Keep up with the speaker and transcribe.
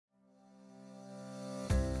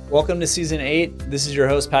Welcome to Season 8. This is your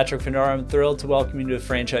host, Patrick Fendara. I'm thrilled to welcome you to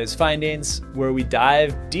Franchise Findings, where we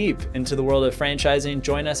dive deep into the world of franchising.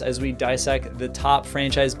 Join us as we dissect the top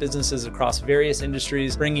franchise businesses across various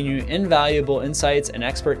industries, bringing you invaluable insights and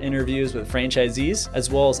expert interviews with franchisees, as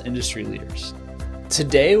well as industry leaders.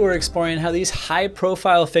 Today, we're exploring how these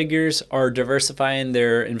high-profile figures are diversifying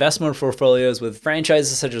their investment portfolios with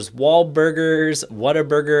franchises such as WAHLBURGERS,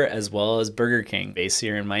 WHATABURGER, as well as Burger King, based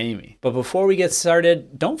here in Miami. But before we get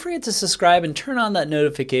started, don't forget to subscribe and turn on that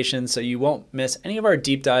notification so you won't miss any of our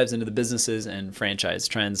deep dives into the businesses and franchise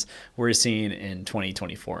trends we're seeing in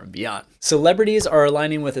 2024 and beyond. Celebrities are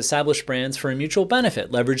aligning with established brands for a mutual benefit,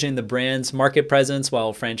 leveraging the brand's market presence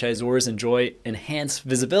while franchisors enjoy enhanced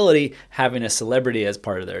visibility, having a celebrity as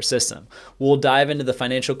part of their system. We'll dive into the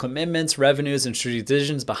financial commitments, revenues, and strategic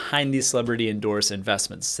decisions behind these celebrity-endorsed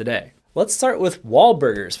investments today. Let's start with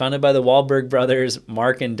WAHLBURGERS, founded by the Wahlberg brothers,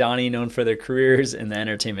 Mark and Donnie, known for their careers in the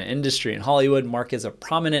entertainment industry in Hollywood. Mark is a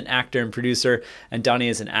prominent actor and producer, and Donnie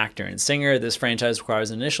is an actor and singer. This franchise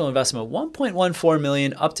requires an initial investment of $1.14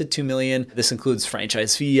 million up to $2 million. This includes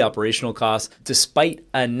franchise fee, operational costs, despite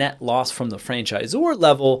a net loss from the franchisor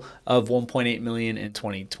level of $1.8 million in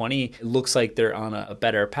 2020. It looks like they're on a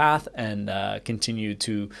better path and continue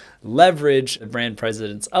to leverage the brand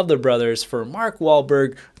presidents of the brothers. For Mark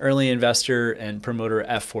Wahlberg, early investor and promoter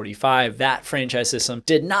F45. That franchise system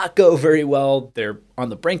did not go very well. They're on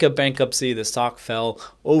the brink of bankruptcy. The stock fell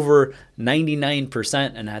over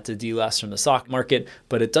 99% and had to delist from the stock market.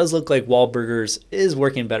 But it does look like WAHLBURGERS is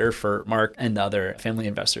working better for Mark and the other family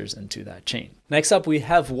investors into that chain. Next up, we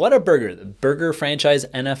have WHATABURGER. The burger franchise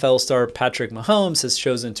NFL star Patrick Mahomes has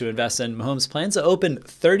chosen to invest in. Mahomes plans to open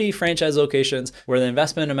 30 franchise locations where the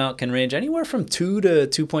investment amount can range anywhere from $2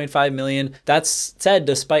 to $2.5 million. That's said,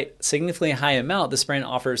 despite significantly high amount, this brand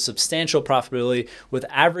offers substantial profitability with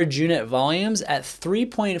average unit volumes at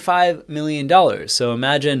 $3.5 million. So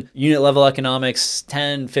imagine unit level economics,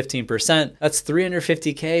 10, 15%. That's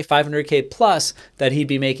 $350K, $500K plus that he'd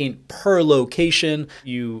be making per location.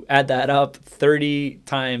 You add that up, 30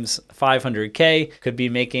 times 500K, could be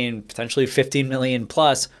making potentially 15 million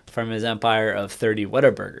plus from his empire of 30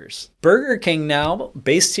 WHATABURGERS. Burger King, now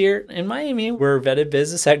based here in Miami, where Vetted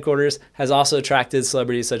Business headquarters, has also attracted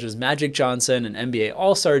celebrities such as Magic Johnson and NBA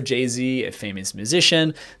All-Star Jay-Z, a famous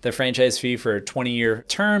musician. The franchise fee for a 20-year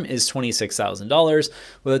term is $26,000,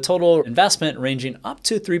 with a total investment ranging up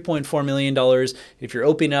to $3.4 million. If you're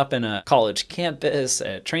opening up in a college campus,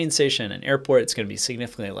 a train station, an airport, it's going to be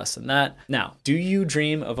significantly less than that. Now, do you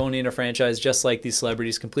dream of owning a franchise just like these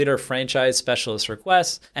celebrities? Complete our franchise specialist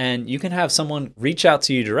requests, and you can have someone reach out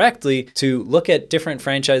to you directly to look at different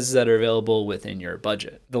franchises that are available within your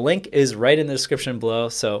budget. The link is right in the description below,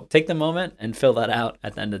 so take the moment and fill that out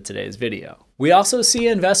at the end of today's video. We also see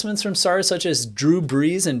investments from stars such as Drew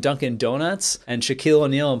Brees and Dunkin' Donuts, and Shaquille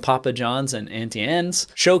O'Neal and Papa John's and Auntie Anne's,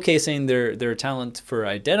 showcasing their talent for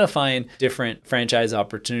identifying different franchise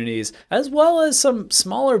opportunities, as well as some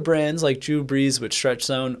smaller brands like Drew Brees with Stretch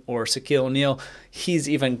Zone or Shaquille O'Neal. He's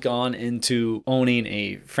even gone into owning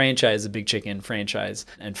a franchise, a Big Chicken franchise,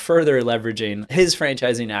 and further leveraging his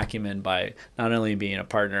franchising acumen by not only being a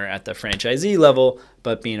partner at the franchisee level,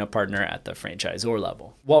 but being a partner at the franchisor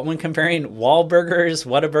level. Well, when comparing WAHLBURGERS,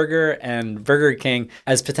 WHATABURGER, and Burger King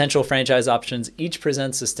as potential franchise options, each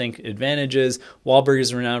presents distinct advantages. WAHLBURGERS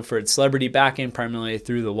is renowned for its celebrity backing, primarily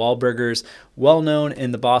through the WAHLBURGERS, well known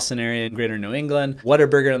in the Boston area and greater New England.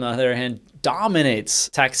 WHATABURGER, on the other hand, dominates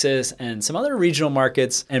Texas and some other regional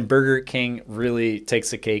markets, and Burger King really takes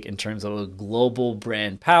the cake in terms of a global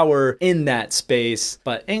brand power in that space.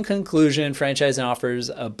 But in conclusion, franchising offers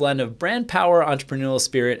a blend of brand power, entrepreneurial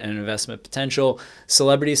spirit, and investment potential.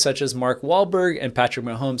 Celebrities such as Mark Wahlberg and Patrick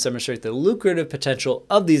Mahomes demonstrate the lucrative potential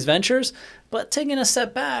of these ventures. But taking a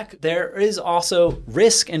step back, there is also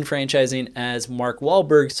risk in franchising, as Mark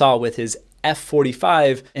Wahlberg saw with his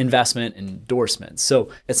F45 investment endorsements. So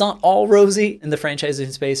it's not all rosy in the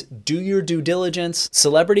franchising space. Do your due diligence.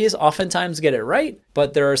 Celebrities oftentimes get it right,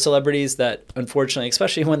 but there are celebrities that, unfortunately,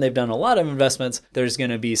 especially when they've done a lot of investments, there's going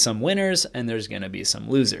to be some winners and there's going to be some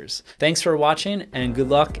losers. Thanks for watching, and good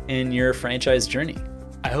luck in your franchise journey.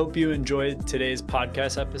 I hope you enjoyed today's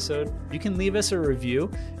podcast episode. You can leave us a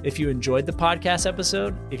review if you enjoyed the podcast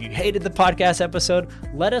episode. If you hated the podcast episode,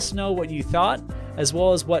 let us know what you thought, as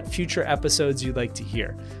well as what future episodes you'd like to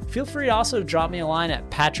hear. Feel free to also drop me a line at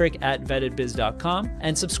patrick@vettedbiz.com,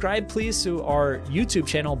 and subscribe please to our YouTube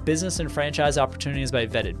channel, Business and Franchise Opportunities by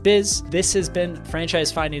Vetted Biz. This has been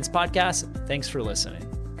Franchise Findings Podcast. Thanks for listening.